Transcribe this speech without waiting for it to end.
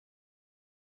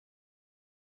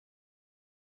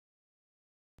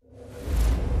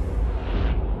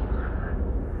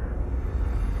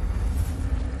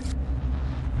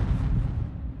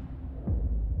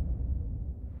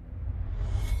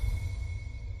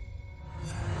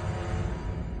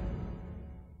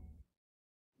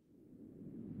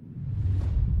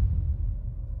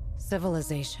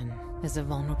Civilization is a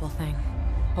vulnerable thing,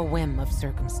 a whim of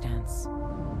circumstance.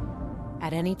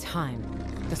 At any time,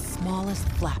 the smallest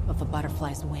flap of a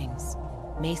butterfly's wings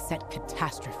may set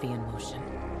catastrophe in motion.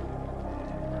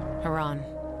 Harran,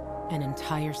 an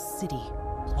entire city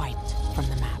wiped from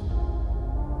the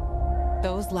map.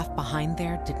 Those left behind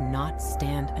there did not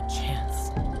stand a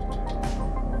chance.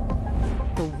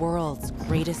 The world's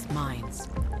greatest minds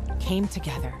came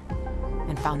together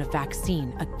and found a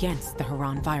vaccine against the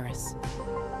Harran virus.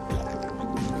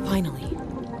 Finally,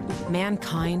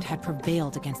 mankind had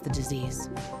prevailed against the disease.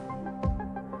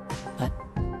 But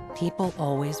people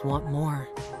always want more.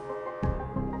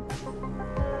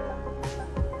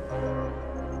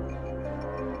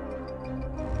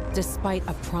 Despite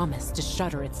a promise to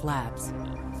shutter its labs,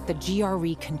 the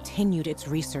GRE continued its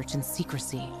research in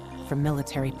secrecy for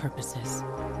military purposes.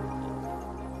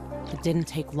 It didn't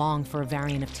take long for a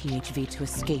variant of THV to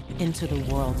escape into the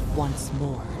world once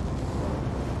more.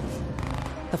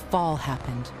 The fall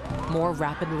happened more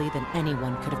rapidly than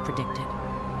anyone could have predicted.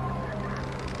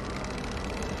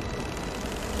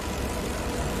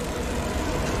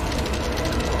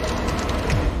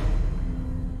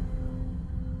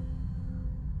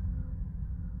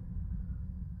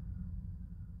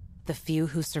 The few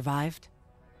who survived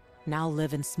now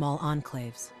live in small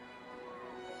enclaves.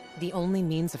 The only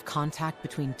means of contact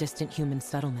between distant human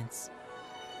settlements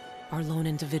are lone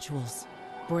individuals,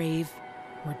 brave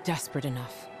or desperate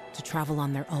enough to travel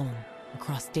on their own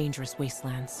across dangerous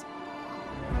wastelands.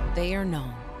 They are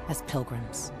known as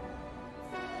pilgrims.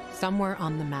 Somewhere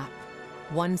on the map,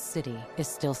 one city is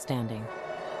still standing.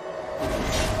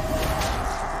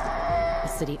 A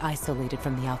city isolated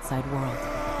from the outside world.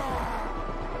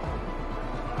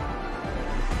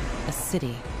 A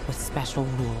city with special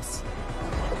rules.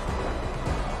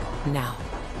 Now,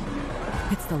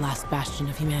 it's the last bastion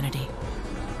of humanity.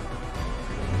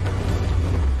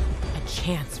 A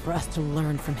chance for us to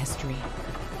learn from history.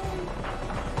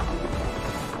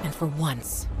 And for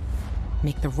once,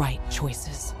 make the right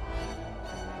choices.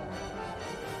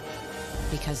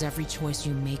 Because every choice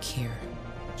you make here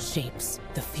shapes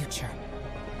the future.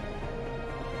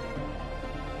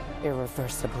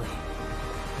 Irreversibly.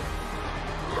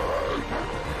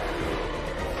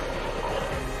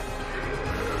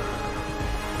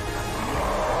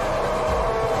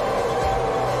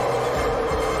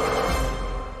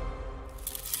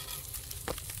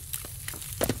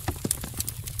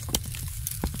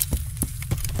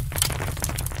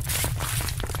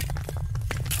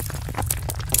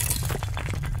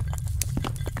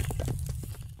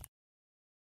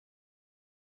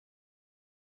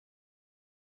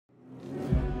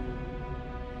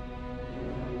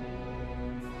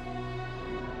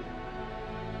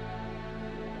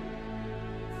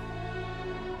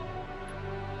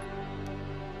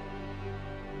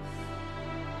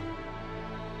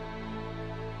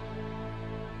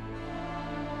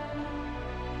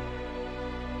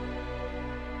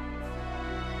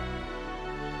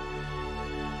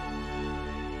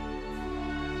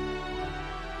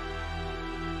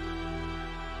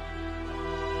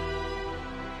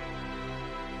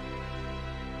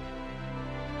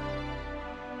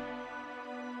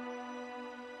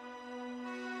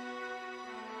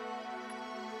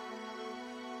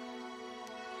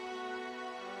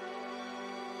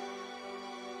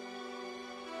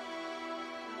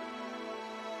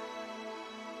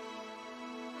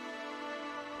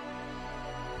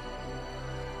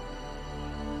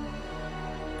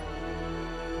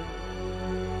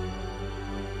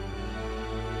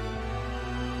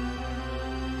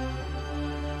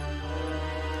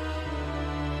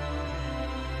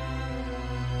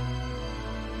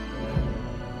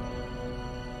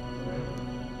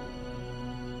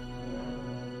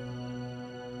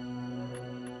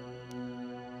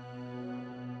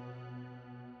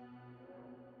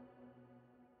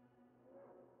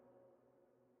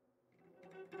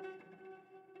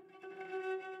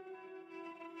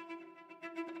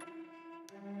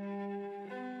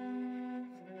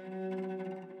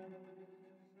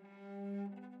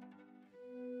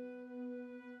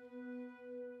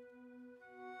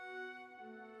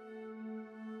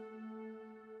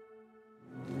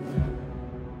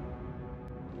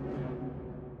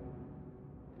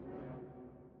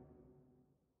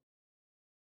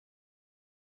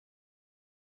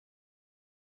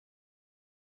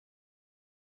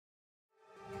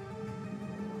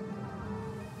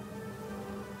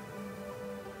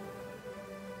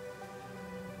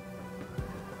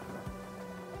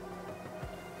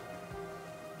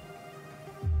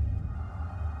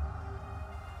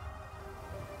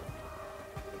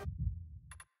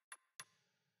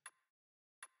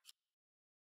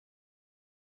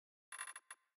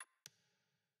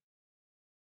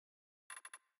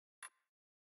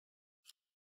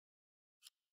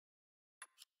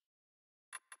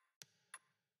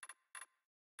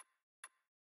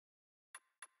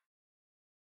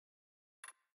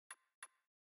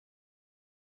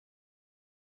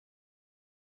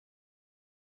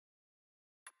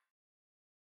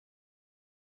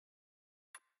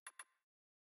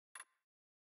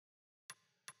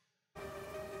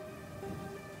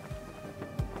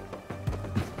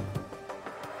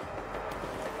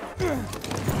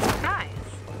 Nice.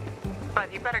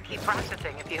 But you better keep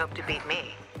practicing if you hope to beat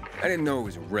me. I didn't know it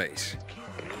was a race.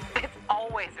 It's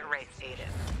always a race, Aiden.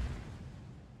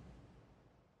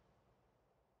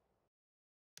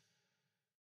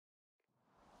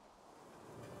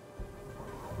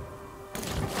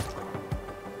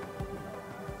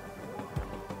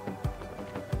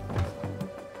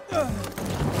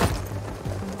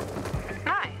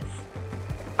 Nice.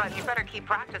 But you better keep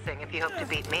practicing if you hope to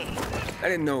beat me. I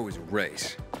didn't know it was a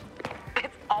race.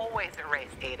 It's always a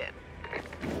race, Aiden.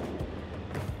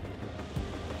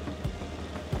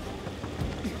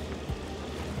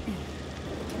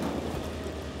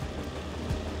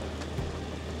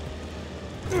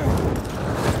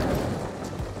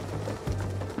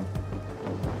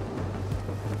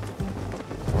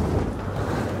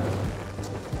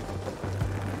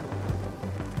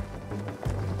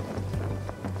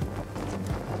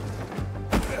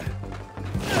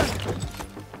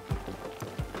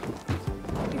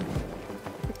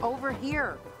 Over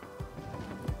here.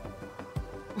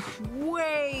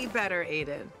 Way better,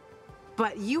 Aiden.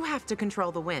 But you have to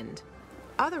control the wind.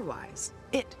 Otherwise,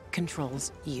 it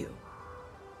controls you.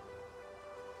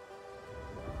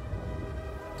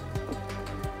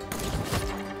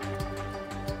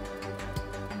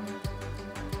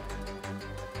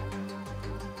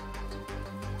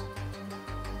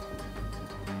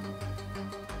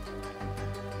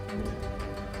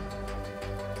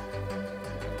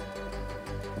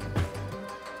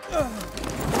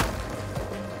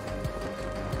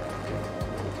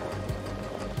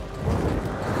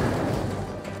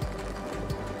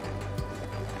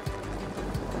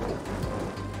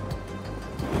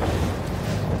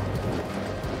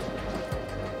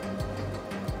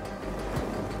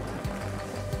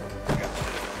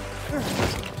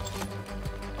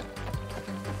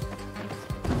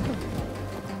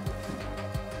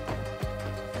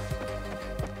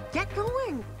 Get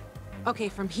going! Okay,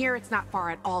 from here it's not far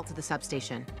at all to the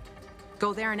substation.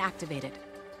 Go there and activate it.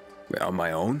 On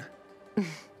my own?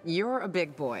 You're a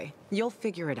big boy. You'll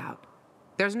figure it out.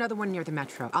 There's another one near the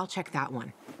metro. I'll check that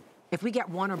one. If we get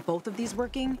one or both of these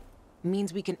working,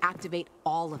 means we can activate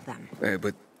all of them. Hey,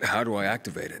 but how do I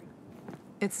activate it?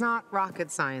 It's not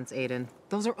rocket science, Aiden.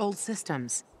 Those are old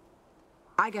systems.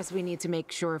 I guess we need to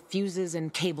make sure fuses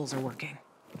and cables are working.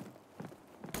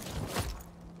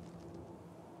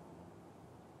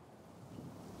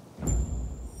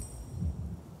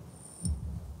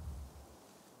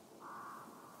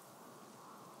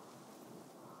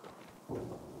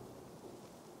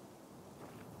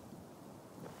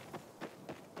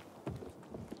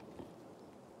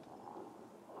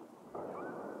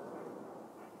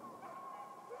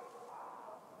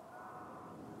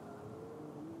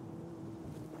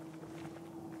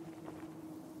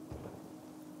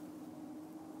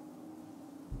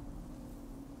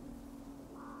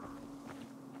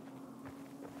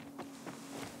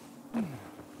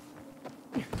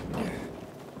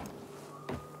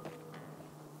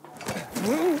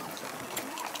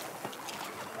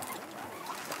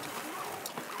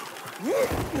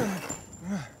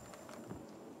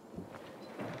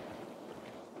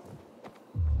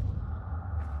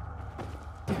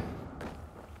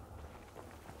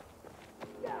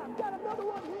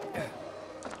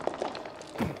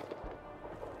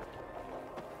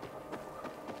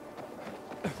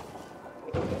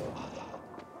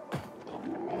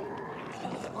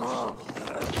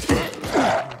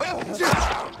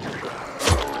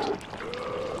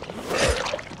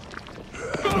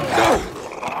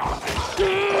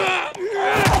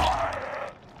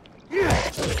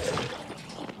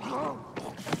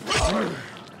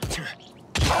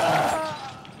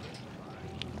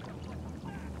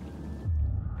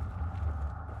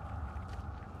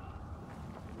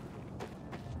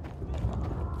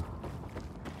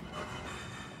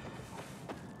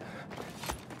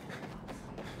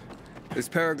 This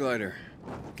paraglider,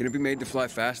 can it be made to fly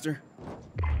faster?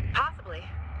 Possibly,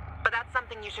 but that's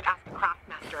something you should ask the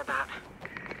craftmaster about.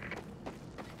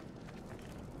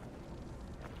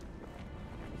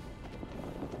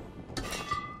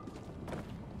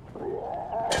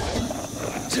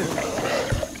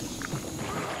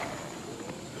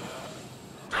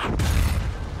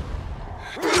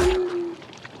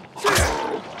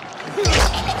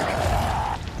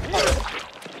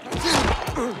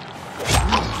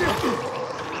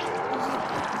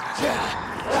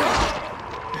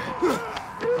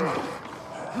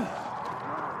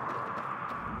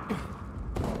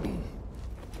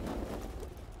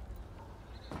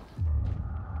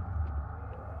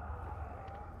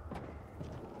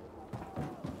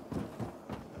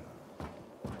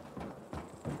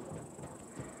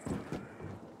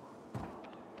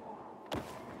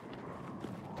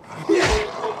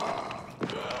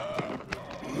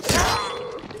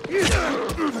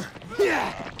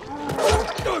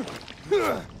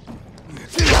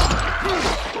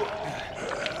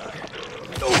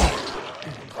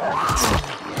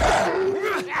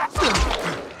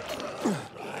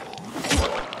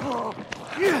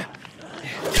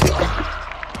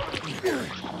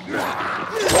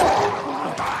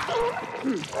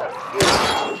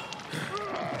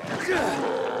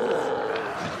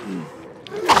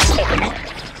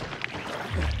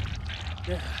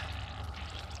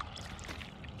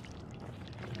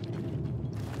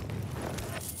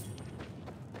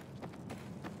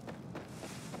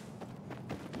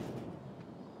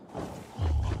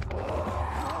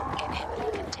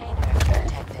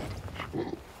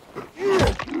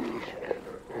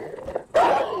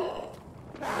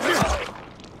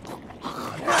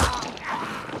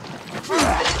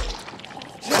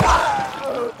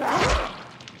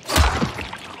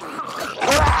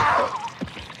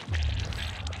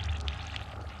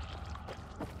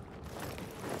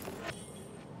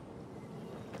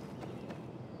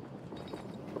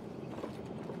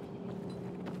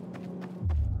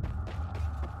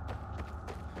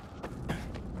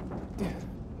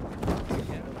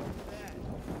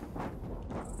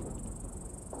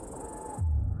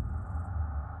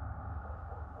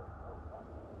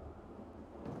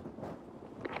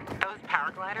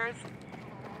 Paragliders?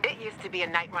 It used to be a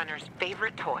Night Runner's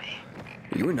favorite toy.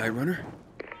 Are you a Night Runner?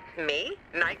 Me?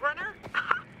 Night Runner?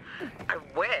 I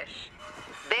wish.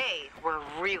 They were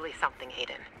really something,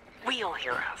 Aiden. Real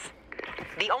heroes.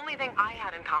 The only thing I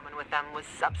had in common with them was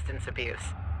substance abuse.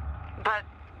 But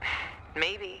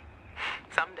maybe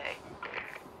someday.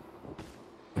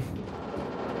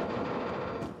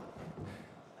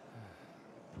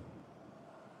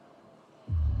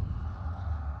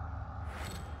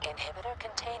 Inhibitor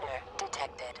container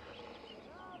detected.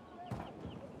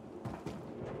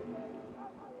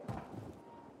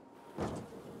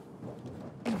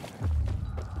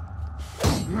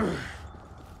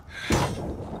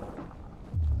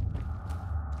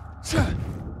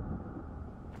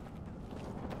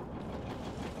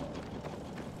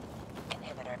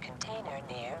 Inhibitor container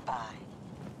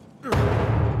nearby.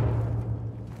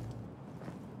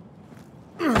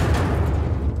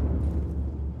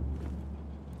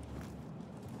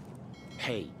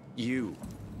 Hey, you.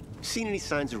 Seen any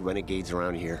signs of renegades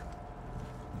around here?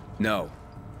 No.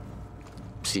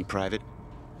 See, Private?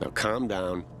 Now calm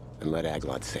down and let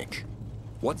Aglot think.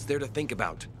 What's there to think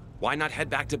about? Why not head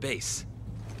back to base?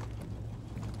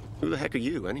 Who the heck are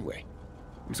you, anyway?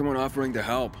 I'm someone offering to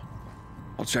help.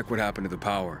 I'll check what happened to the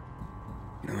power.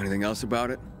 You know anything else about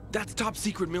it? That's top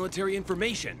secret military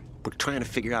information. We're trying to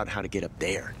figure out how to get up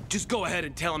there. Just go ahead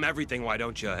and tell him everything, why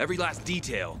don't you? Every last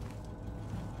detail.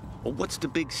 Well, what's the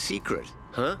big secret,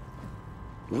 huh?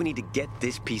 We need to get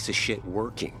this piece of shit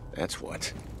working, that's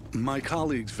what. My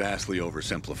colleague's vastly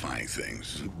oversimplifying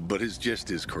things, but his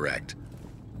gist is correct.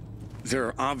 There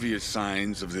are obvious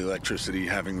signs of the electricity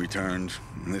having returned,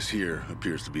 and this here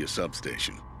appears to be a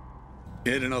substation.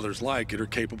 It and others like it are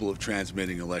capable of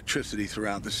transmitting electricity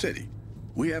throughout the city.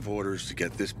 We have orders to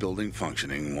get this building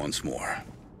functioning once more.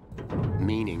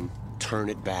 Meaning, turn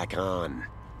it back on.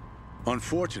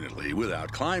 Unfortunately,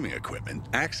 without climbing equipment,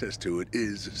 access to it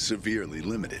is severely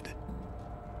limited.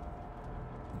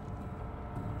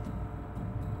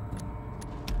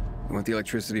 You want the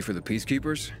electricity for the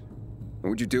Peacekeepers?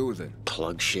 What would you do with it?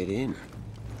 Plug shit in.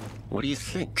 What do you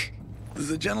think?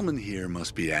 The gentleman here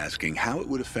must be asking how it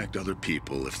would affect other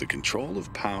people if the control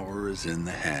of power is in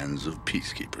the hands of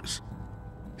Peacekeepers.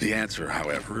 The answer,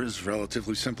 however, is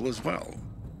relatively simple as well.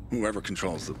 Whoever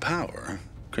controls the power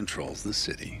controls the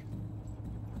city.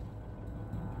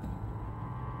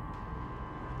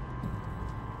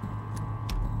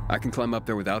 I can climb up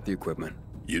there without the equipment.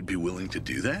 You'd be willing to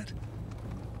do that?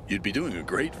 You'd be doing a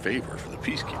great favor for the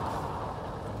Peacekeeper.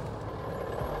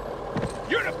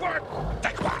 Uniform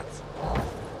declats!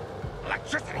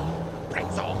 Electricity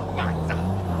brings all minds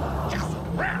up. Just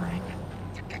raring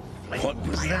to get flamed. What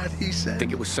was that he I said?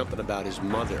 think it was something about his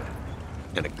mother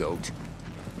and a goat.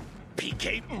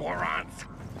 PK morons!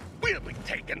 We'll be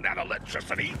taking that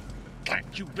electricity.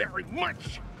 Thank you very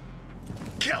much.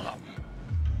 Kill them.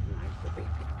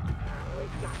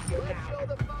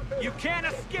 You can't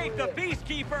escape the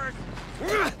Peacekeepers!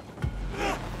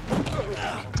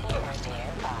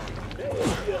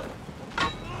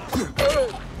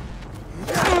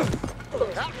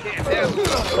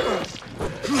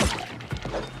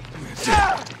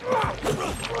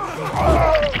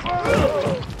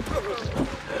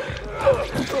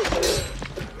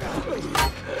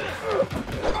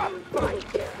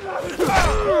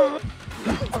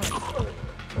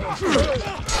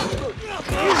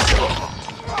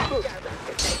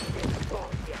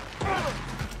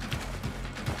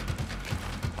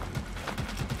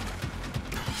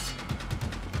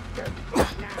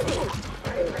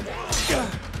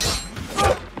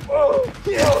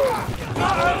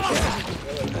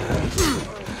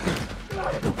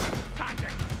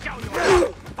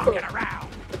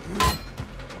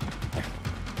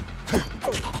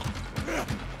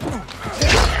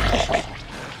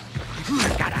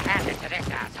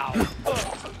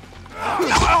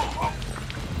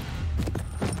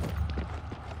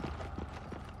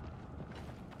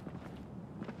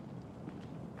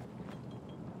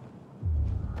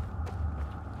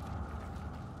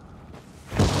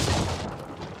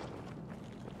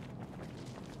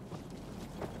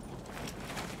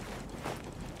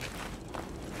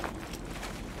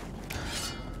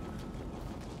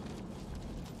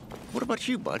 What about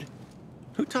you, bud?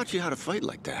 Who taught you how to fight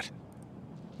like that?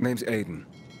 Name's Aiden.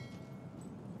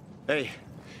 Hey,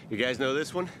 you guys know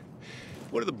this one?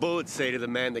 What do the bullets say to the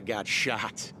man that got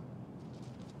shot?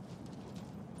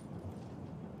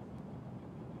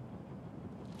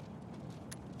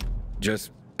 Just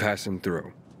passing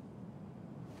through.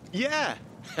 Yeah!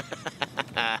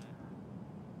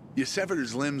 You severed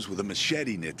his limbs with a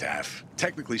machete, Nitaf.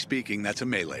 Technically speaking, that's a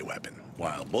melee weapon,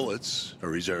 while bullets are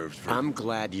reserved for... I'm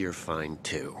glad you're fine,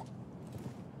 too.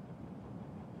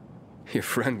 Your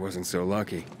friend wasn't so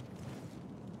lucky.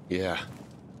 Yeah.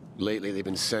 Lately, they've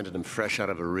been sending him fresh out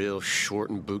of a real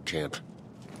shortened boot camp.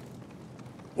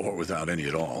 Or without any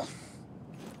at all.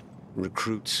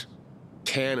 Recruits.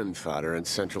 Cannon fodder in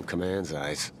Central Command's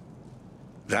eyes.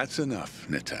 That's enough,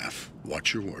 Nitaf.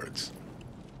 Watch your words.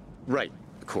 Right,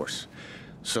 of course.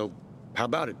 So, how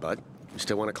about it, bud? You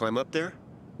still want to climb up there?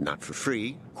 Not for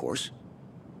free, of course.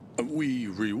 We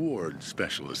reward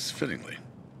specialists fittingly.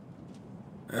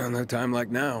 Well, no time like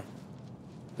now.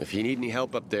 If you need any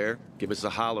help up there, give us a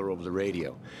holler over the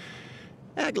radio.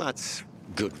 Aglot's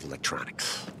good with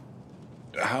electronics.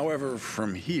 However,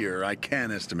 from here, I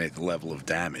can estimate the level of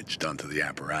damage done to the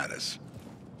apparatus.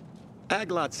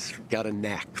 Aglot's got a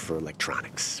knack for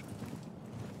electronics.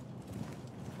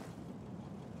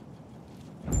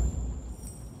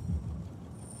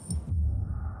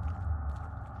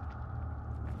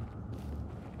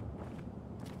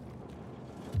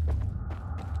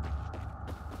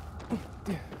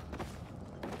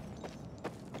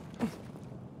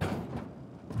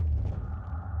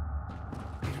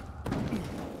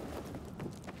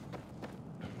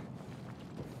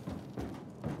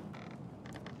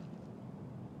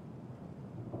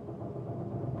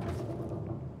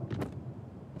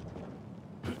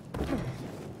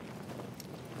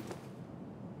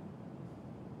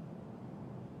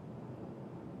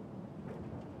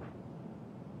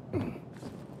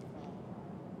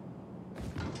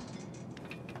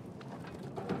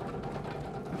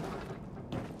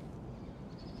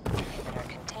 Inhibitor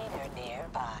container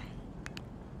nearby.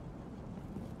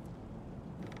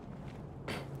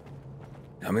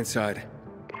 I'm inside.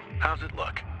 How's it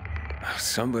look?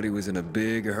 Somebody was in a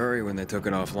big hurry when they took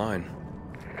it offline.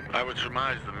 I would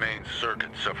surmise the main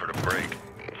circuit suffered a break.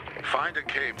 Find a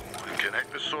cable and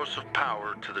connect the source of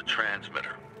power to the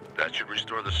transmitter. That should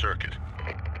restore the circuit.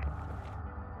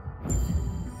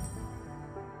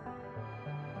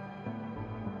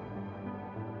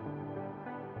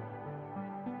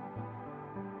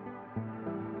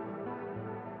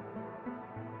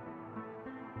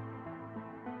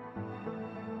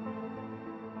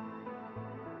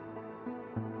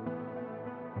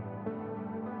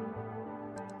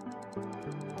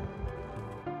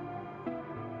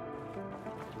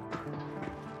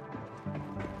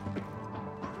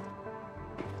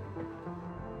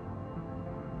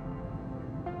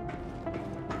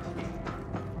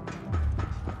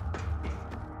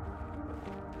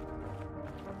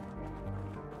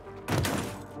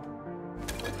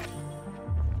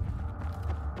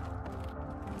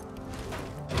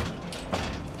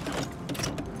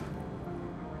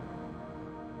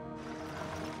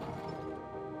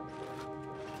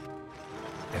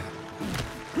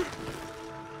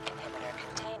 Inhibitor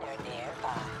container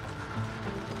nearby.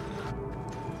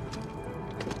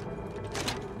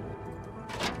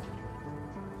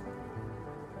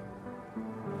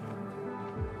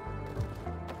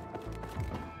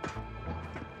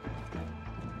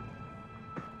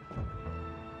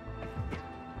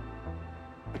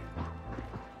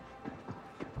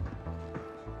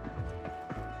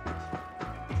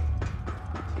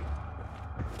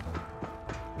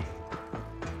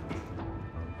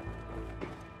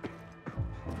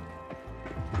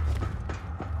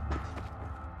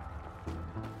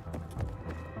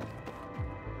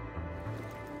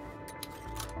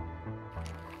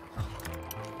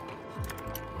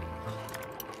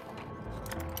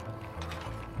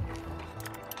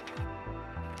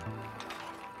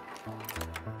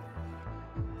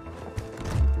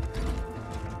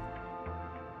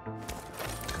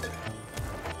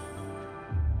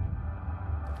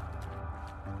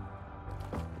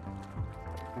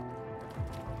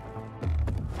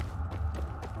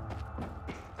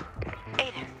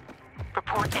 Aiden,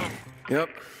 report in. Yep,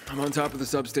 I'm on top of the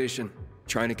substation,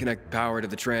 trying to connect power to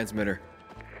the transmitter.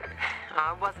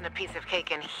 It wasn't a piece of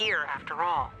cake in here after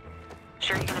all.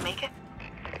 Sure you're gonna make it?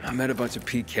 I met a bunch of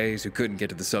PKs who couldn't get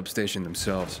to the substation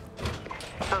themselves.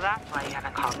 So that's why you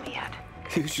haven't called me yet.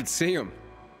 You should see them.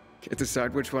 Can't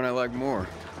decide which one I like more.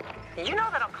 You know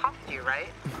that'll cost you, right?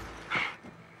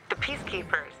 The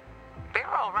peacekeepers,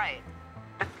 they're all right,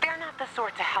 but they're not the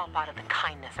sort to help out of the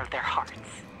kindness of their hearts.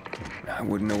 I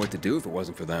wouldn't know what to do if it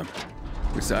wasn't for them.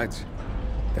 Besides,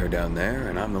 they're down there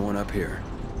and I'm the one up here.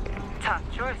 Tough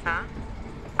choice, huh?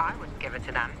 I wouldn't give it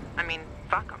to them. I mean,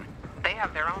 fuck them. They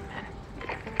have their own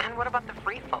men. And what about the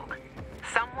free folk?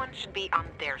 Someone should be on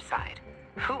their side.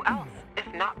 Who else, if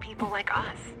not people like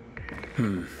us?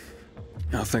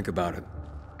 I'll think about it.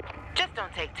 Just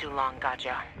don't take too long,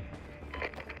 Gajo.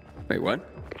 Wait, what?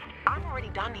 I'm already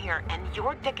done here, and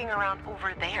you're dicking around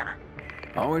over there.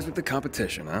 Always with the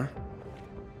competition, huh?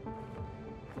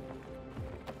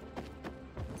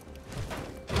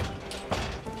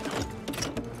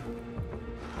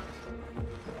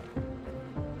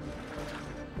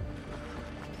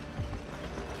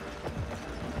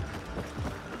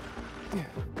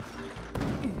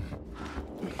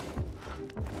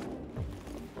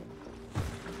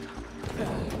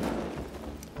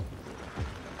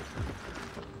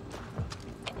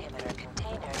 Inhibitor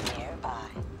container nearby.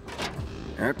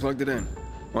 All right, plugged it in.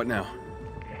 What now?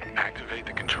 Activate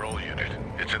the control unit.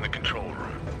 It's in the control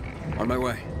room. On my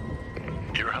way.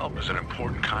 Your help is an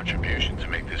important contribution to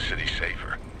make this city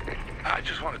safer. I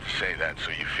just wanted to say that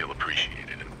so you feel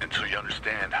appreciated and so you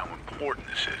understand how important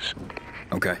this is.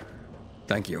 Okay.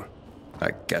 Thank you.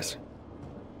 I guess.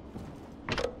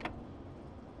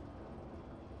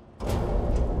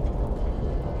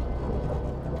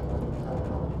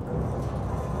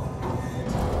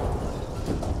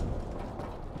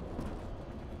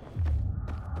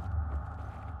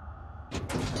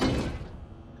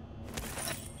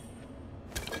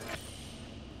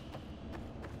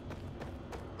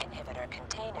 Inhibitor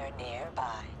container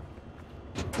nearby.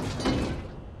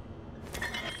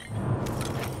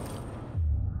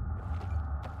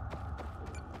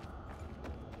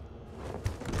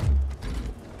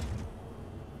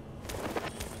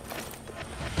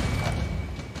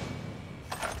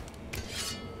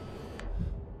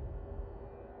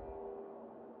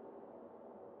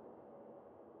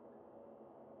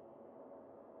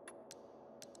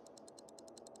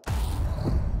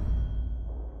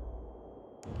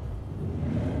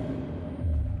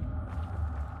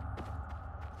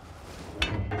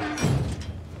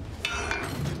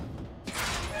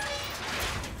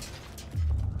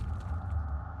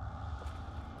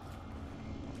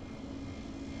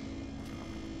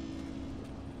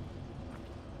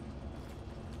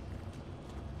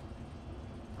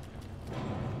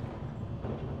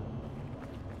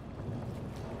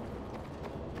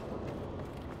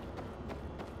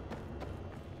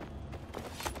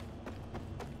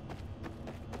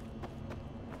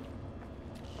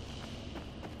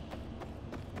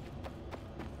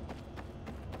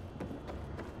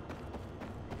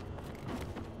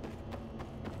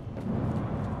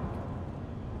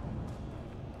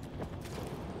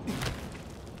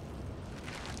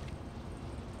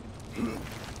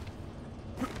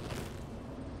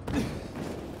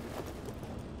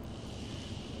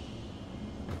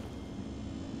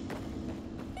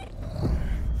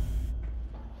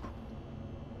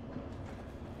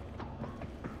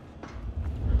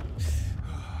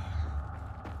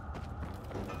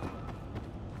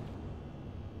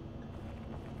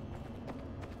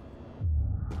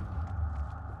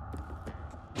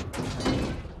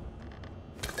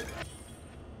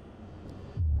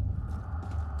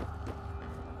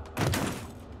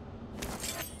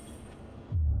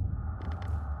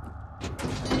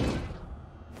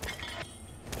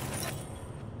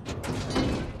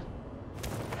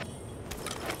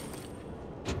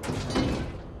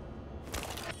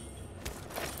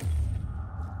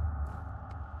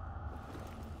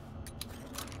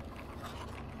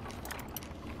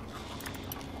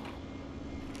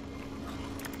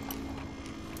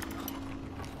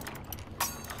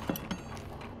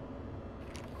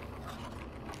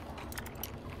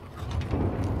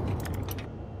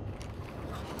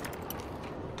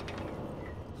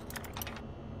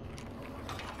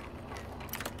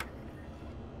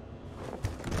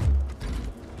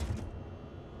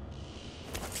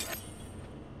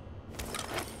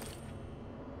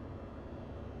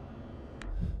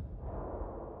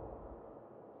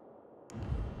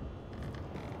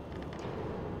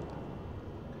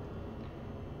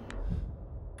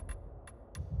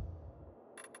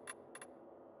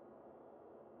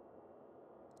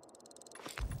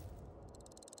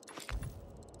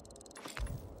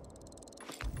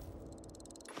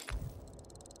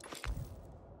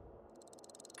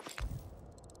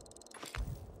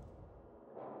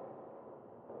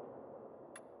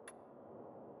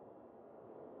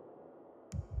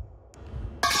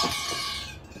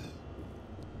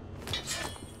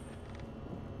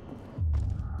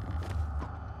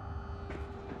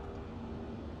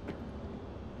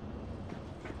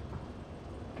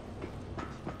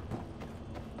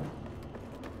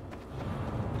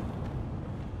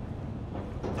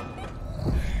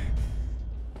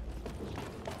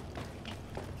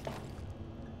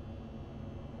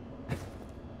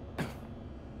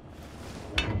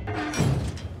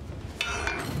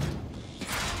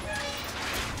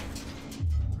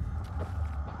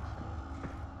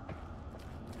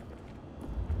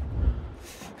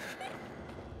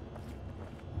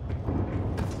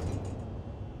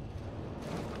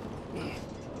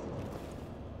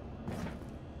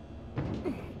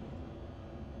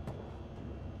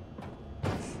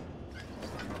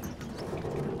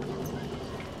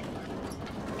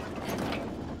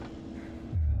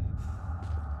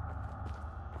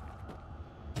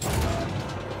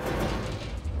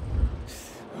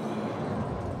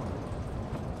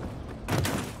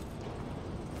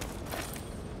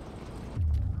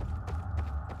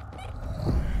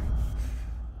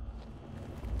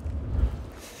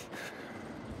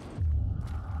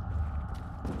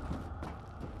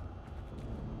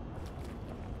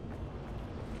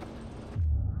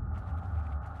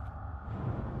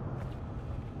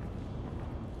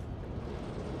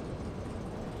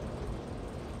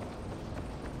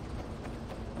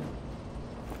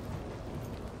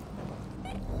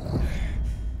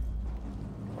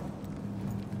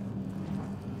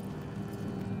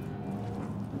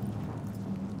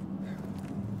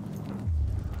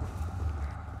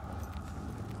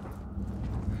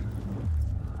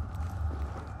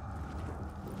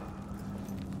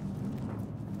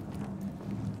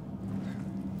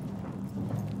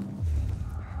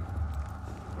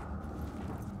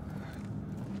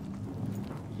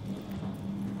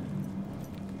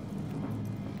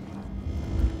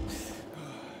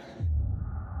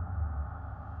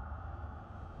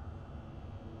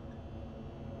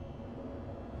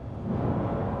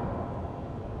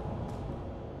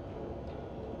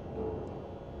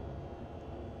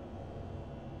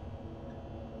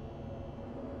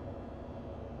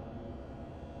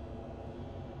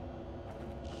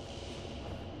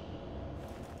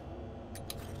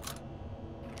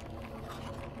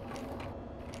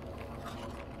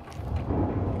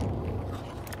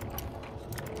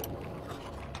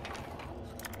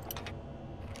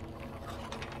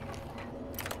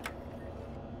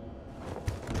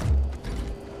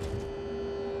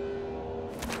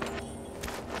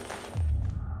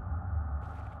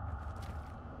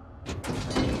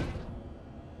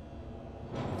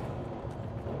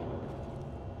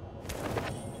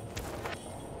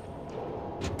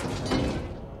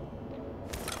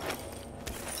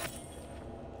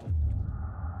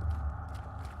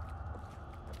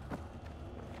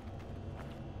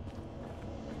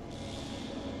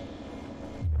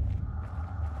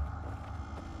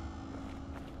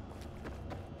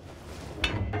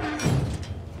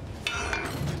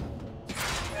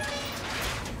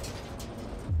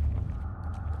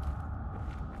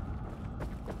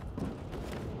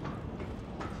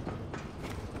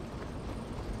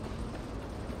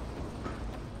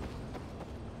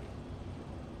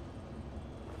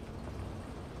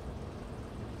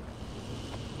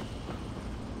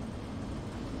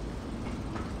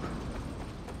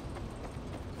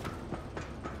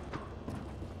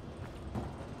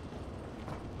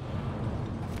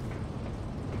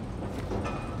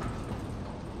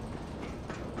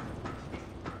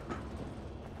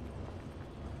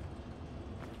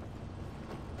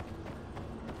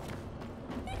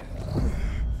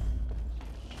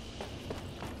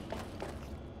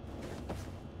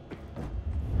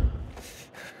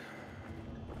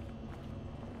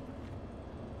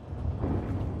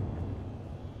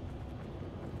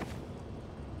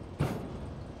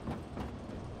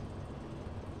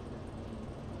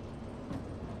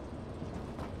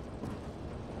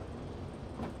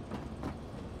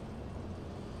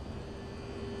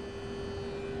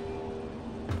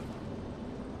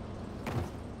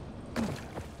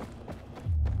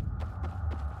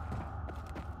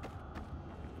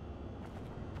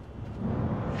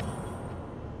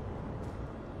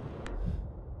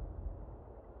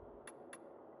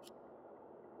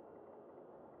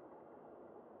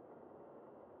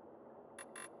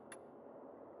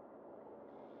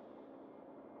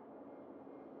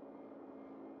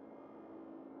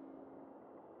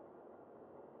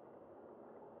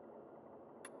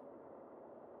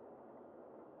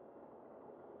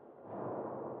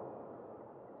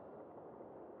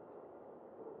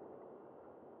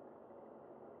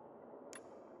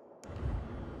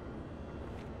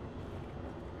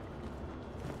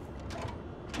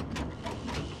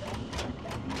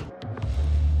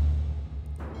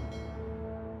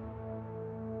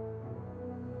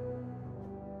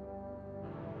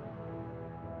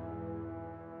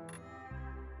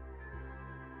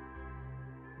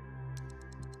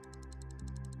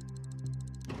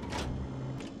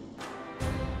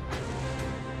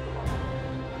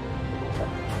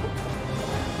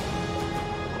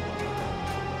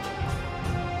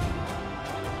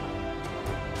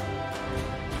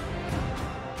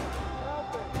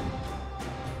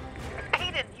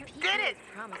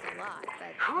 lot,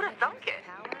 but Who'd have thunk it?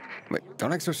 Wait,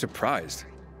 don't act so surprised.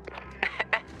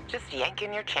 Just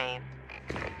yanking your chain.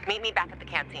 Meet me back at the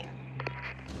canteen.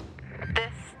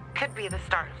 This could be the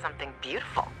start of something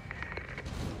beautiful.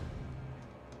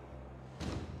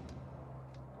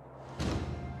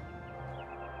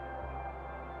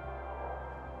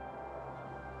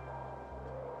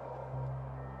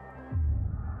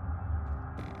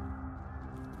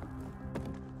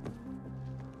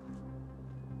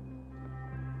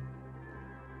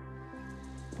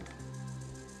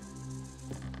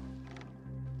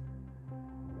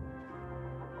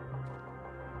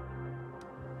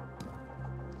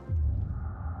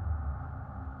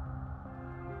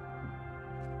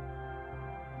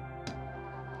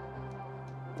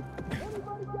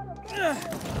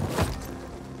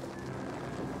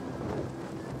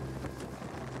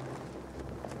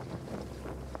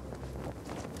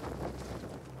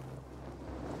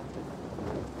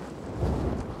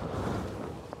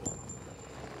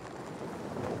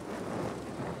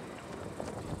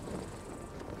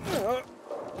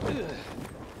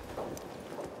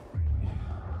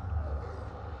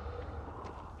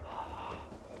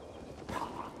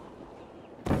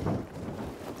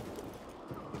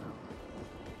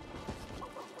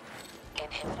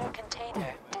 Inhibitor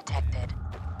container detected.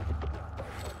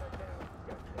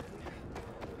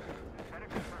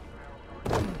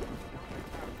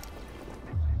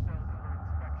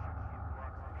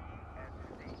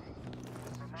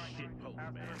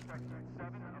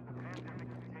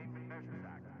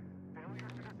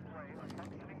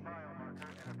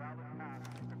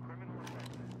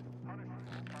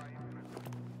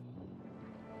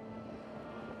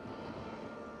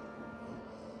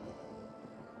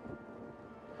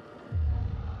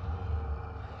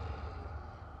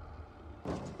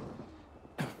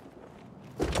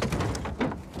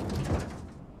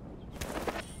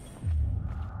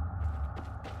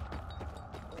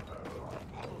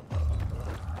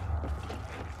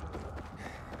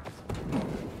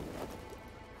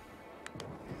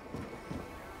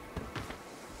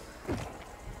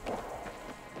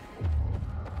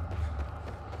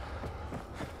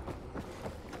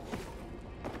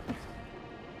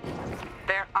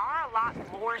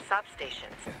 More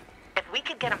substations. If we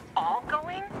could get them all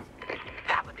going,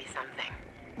 that would be something.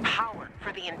 Power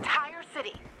for the entire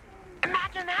city.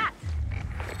 Imagine that!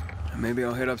 Maybe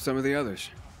I'll hit up some of the others.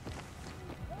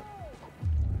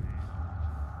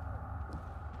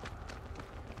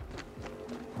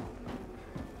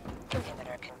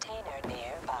 Inhibitor container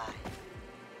nearby.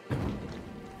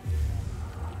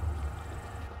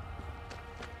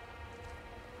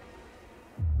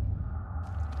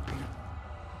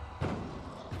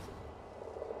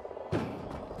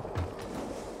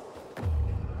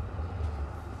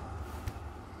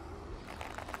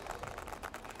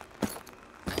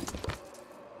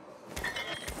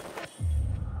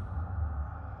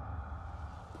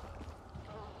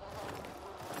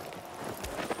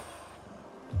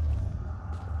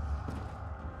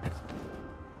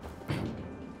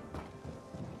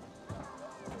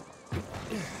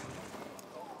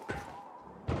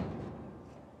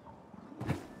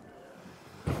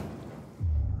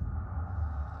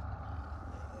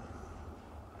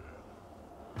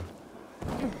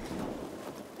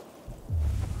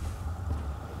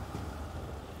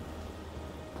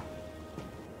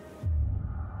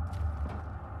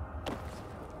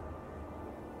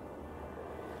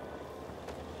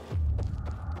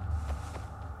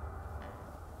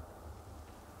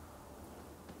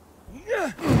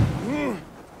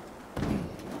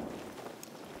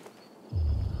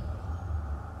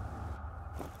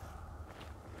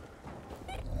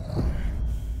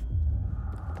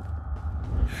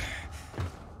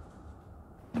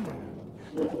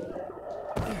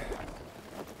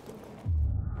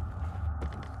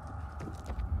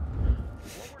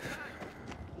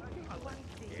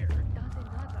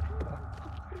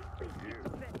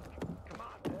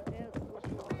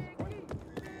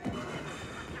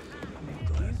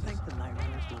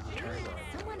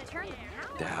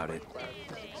 Doubt it.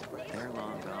 They're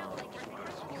long gone.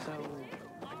 So,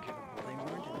 they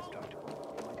weren't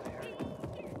indestructible, like I heard.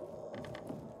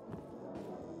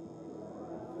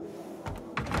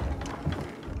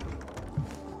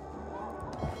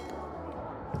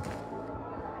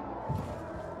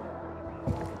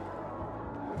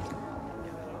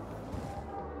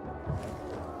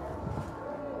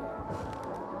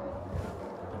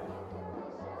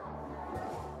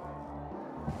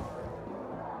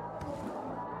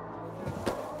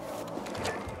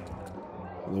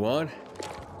 Luan?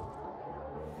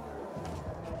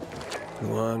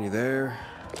 Luan, you there?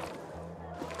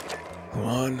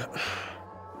 Luan?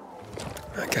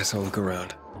 I guess I'll look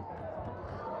around.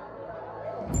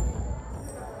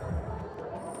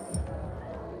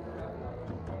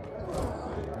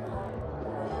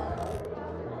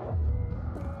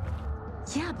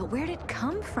 Yeah, but where'd it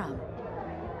come from?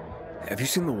 Have you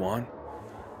seen Lawan?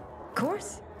 Of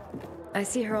course. I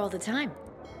see her all the time.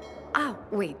 Oh,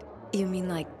 wait. You mean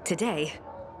like today?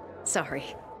 Sorry.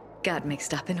 Got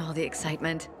mixed up in all the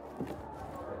excitement.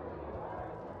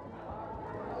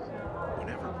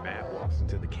 Whenever Matt walks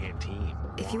into the canteen...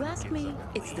 If you ask me,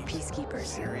 it's the Peacekeepers.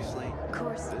 Seriously? Of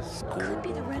course, could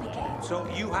be the Renegades. So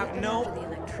you have no...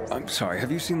 I'm sorry,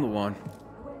 have you seen Lawan?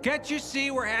 Can't you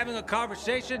see we're having a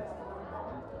conversation?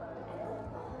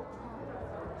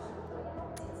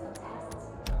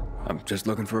 I'm just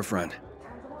looking for a friend.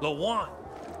 Lawan,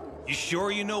 you sure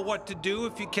you know what to do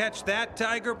if you catch that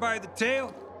tiger by the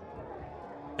tail?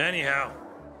 Anyhow,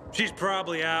 she's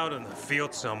probably out in the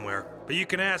field somewhere, but you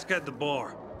can ask at the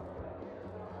bar.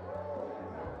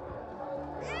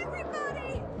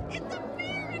 Everybody! It's a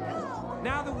miracle!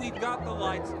 Now that we've got the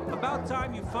lights, about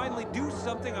time you finally do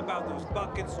something about those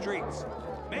fucking streets.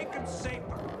 Make them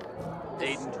safer.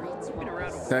 Aiden, you've been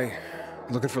around a while. Hey,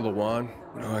 looking for Lawan?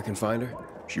 You know how I can find her?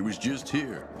 She was just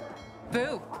here.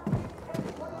 Boo!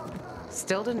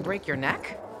 Still didn't break your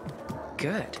neck?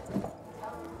 Good.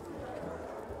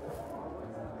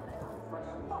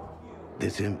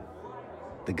 This him?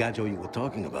 The Gajo you were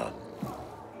talking about?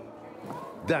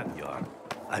 Danyar,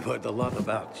 I've heard a lot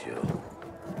about you.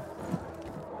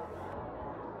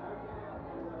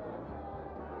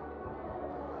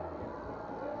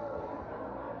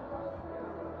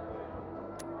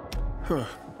 Huh.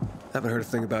 Haven't heard a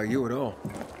thing about you at all.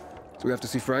 So we have to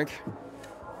see Frank?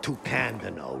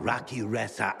 Tukandano, Raki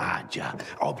Resa Aja,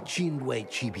 Obchinwe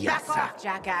Chibiasa. Back off,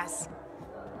 jackass!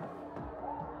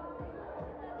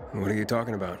 What are you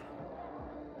talking about?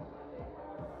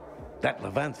 That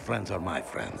Levant's friends are my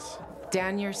friends.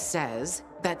 Daniel says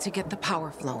that to get the power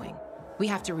flowing, we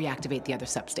have to reactivate the other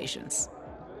substations.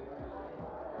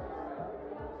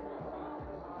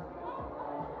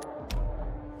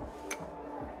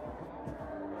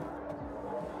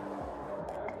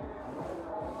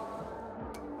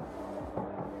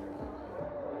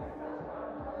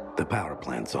 The power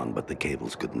plant's on, but the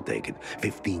cables couldn't take it.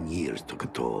 15 years took a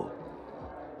toll.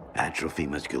 Atrophy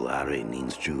musculare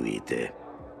ninstruite.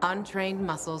 Untrained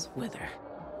muscles wither.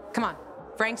 Come on,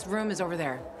 Frank's room is over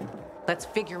there. Let's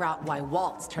figure out why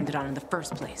Waltz turned it on in the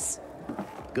first place.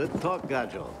 Good talk,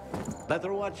 Gajo.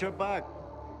 Better watch your back.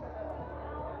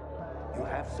 You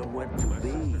have somewhere to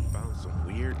be. Found some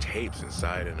weird tapes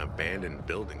inside an abandoned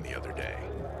building the other day.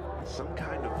 Some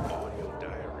kind of audio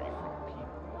diary from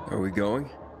people. Are we going?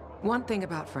 One thing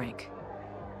about Frank.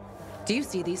 Do you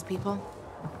see these people?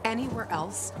 Anywhere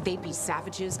else, they'd be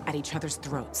savages at each other's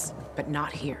throats, but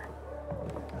not here.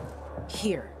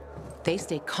 Here, they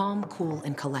stay calm, cool,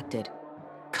 and collected,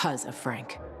 'cause of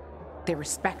Frank. They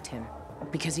respect him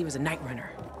because he was a night runner.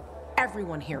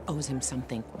 Everyone here owes him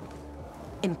something,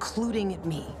 including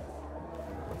me.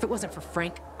 If it wasn't for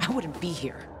Frank, I wouldn't be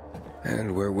here.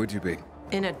 And where would you be?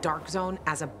 In a dark zone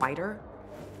as a biter?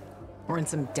 Or in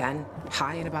some den,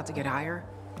 high and about to get higher?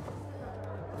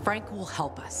 Frank will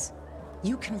help us.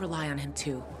 You can rely on him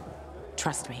too.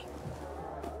 Trust me.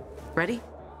 Ready?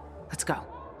 Let's go.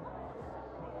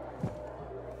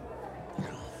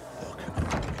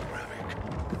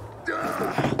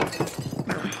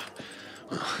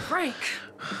 Frank!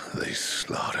 They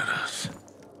slaughtered us.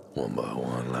 One by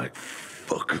one like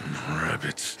fucking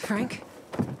rabbits. Frank?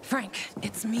 Frank,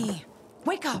 it's me.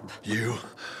 Wake up! You?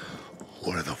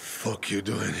 What the fuck you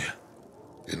doing here?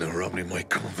 Interrupting my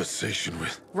conversation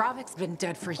with... Ravik's been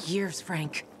dead for years,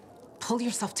 Frank. Pull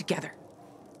yourself together.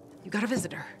 You got a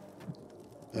visitor.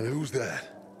 And who's that?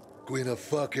 Queen of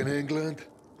fucking England?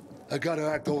 I gotta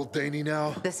act old Daney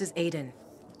now? This is Aiden.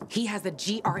 He has the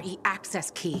GRE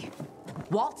access key.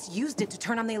 Waltz used it to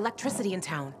turn on the electricity in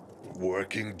town.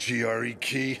 Working GRE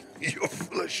key? You're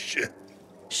full of shit.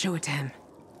 Show it to him.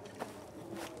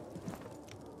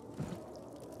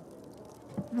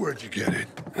 Where'd you get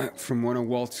it? From one of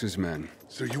Waltz's men.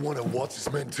 So you one of Waltz's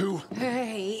men too?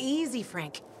 Hey, easy,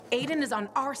 Frank. Aiden is on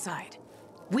our side.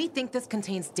 We think this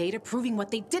contains data proving what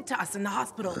they did to us in the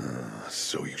hospital.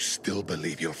 So you still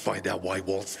believe you'll find out why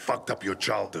Waltz fucked up your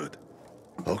childhood?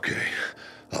 Okay,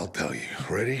 I'll tell you.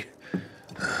 Ready?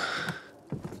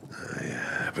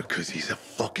 Yeah, because he's a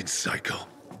fucking psycho.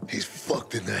 He's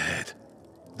fucked in the head.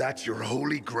 That's your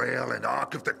Holy Grail and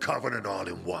Ark of the Covenant all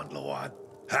in one, Lawan.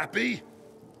 Happy?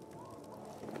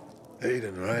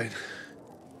 Aiden, right?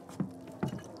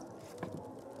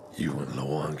 You and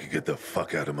Lawan can get the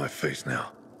fuck out of my face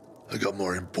now. I got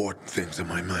more important things in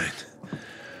my mind.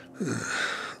 It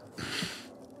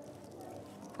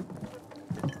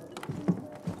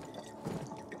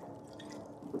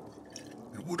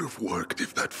would have worked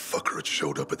if that fucker had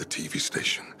showed up at the TV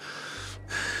station.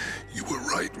 You were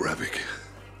right, Ravik.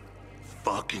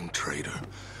 Fucking traitor.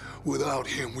 Without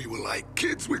him, we were like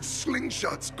kids with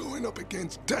slingshots going up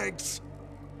against tanks.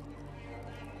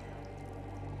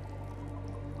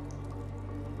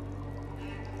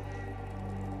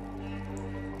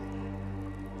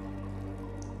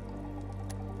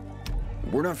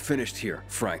 We're not finished here,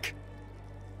 Frank.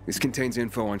 This contains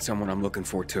info on someone I'm looking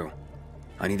for, too.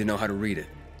 I need to know how to read it.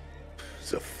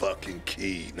 It's a fucking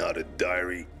key, not a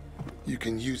diary. You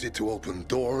can use it to open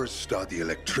doors, start the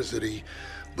electricity,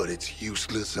 but it's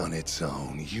useless on its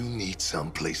own. You need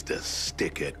someplace to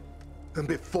stick it. And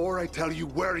before I tell you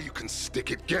where you can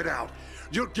stick it, get out.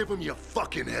 You're giving me a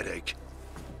fucking headache.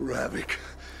 Ravik,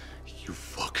 you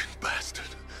fucking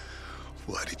bastard.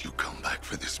 Why did you come back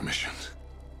for this mission?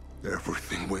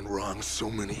 Everything went wrong. So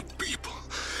many people.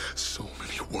 So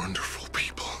many wonderful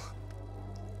people.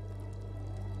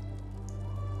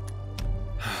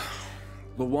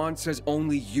 Lawan says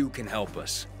only you can help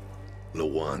us.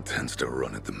 Lawan tends to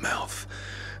run at the mouth.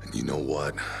 And you know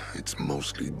what? It's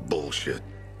mostly bullshit.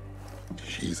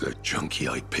 She's a junkie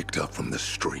I picked up from the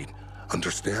street.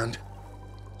 Understand?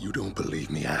 You don't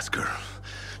believe me, ask her.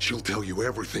 She'll tell you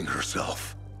everything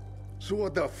herself. So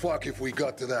what the fuck if we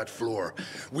got to that floor?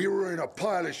 We were in a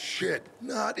pile of shit.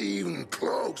 Not even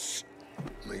close.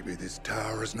 Maybe this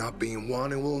tower is not being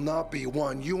won and will not be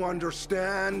won. You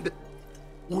understand?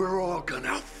 We're all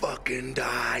gonna fucking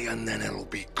die and then it'll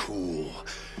be cool.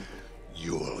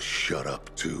 You'll shut up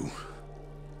too.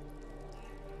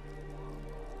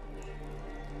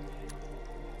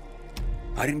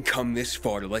 I didn't come this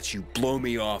far to let you blow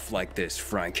me off like this,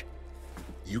 Frank.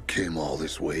 You came all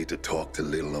this way to talk to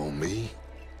little old me?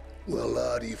 Well,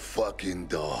 la-di fucking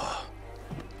da.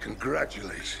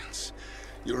 Congratulations.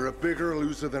 You're a bigger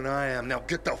loser than I am. Now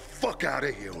get the fuck out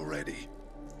of here already.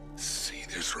 See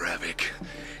this Ravik?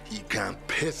 He can't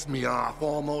piss me off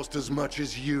almost as much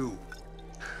as you.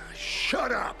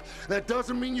 Shut up! That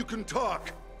doesn't mean you can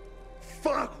talk.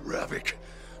 Fuck, Ravik.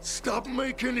 Stop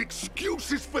making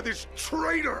excuses for this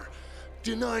traitor!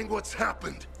 Denying what's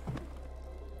happened.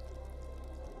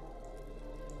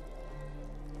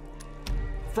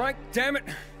 Frank, damn it!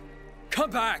 Come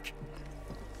back!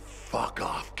 Fuck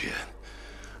off, kid.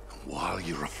 While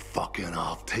you're fucking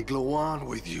off, take Lawan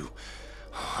with you.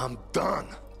 I'm done.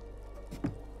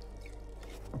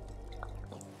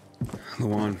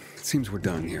 Lawan, it seems we're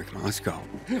done here. Come on, let's go.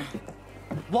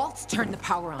 Waltz turned the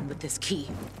power on with this key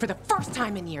for the first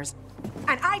time in years.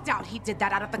 And I doubt he did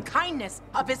that out of the kindness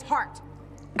of his heart.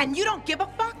 And you don't give a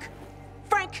fuck?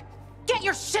 Frank, get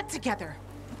your shit together.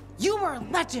 You were a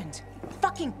legend.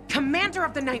 Fucking commander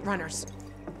of the Night Runners.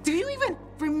 Do you even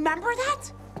remember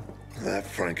that? That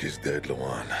Frank is dead,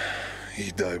 Lawan.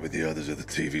 He died with the others at the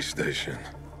TV station.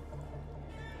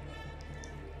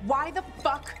 Why the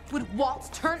fuck would Waltz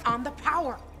turn on the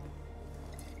power?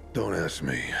 Don't ask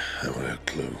me. I don't have a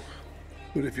clue.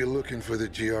 But if you're looking for the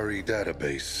GRE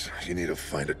database, you need to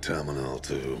find a terminal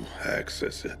to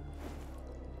access it.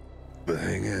 The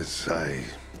thing is, I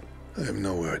have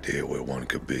no idea where one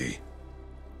could be.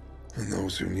 And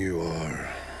those who knew are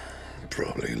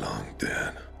probably long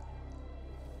dead.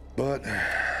 But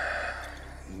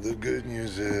the good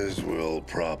news is we'll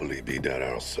probably be dead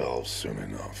ourselves soon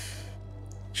enough.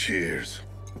 Cheers.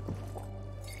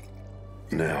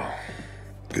 Now,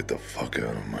 get the fuck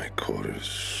out of my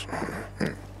quarters.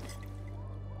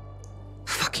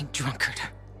 Fucking drunkard.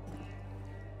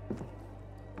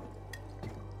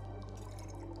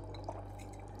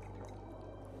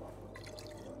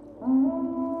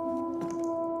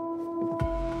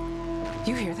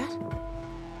 You hear that?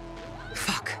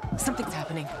 Fuck. Something's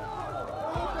happening.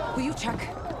 Will you check?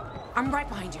 I'm right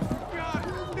behind you.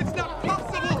 God, it's not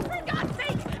possible! For God's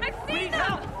sake! I've seen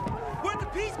them! We're the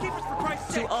peacekeepers, for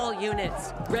Christ's sake! To all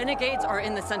units, renegades are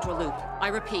in the central loop. I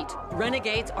repeat,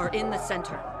 renegades are in the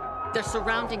center. They're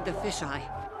surrounding the fisheye.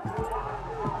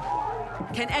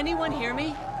 Can anyone hear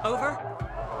me? Over?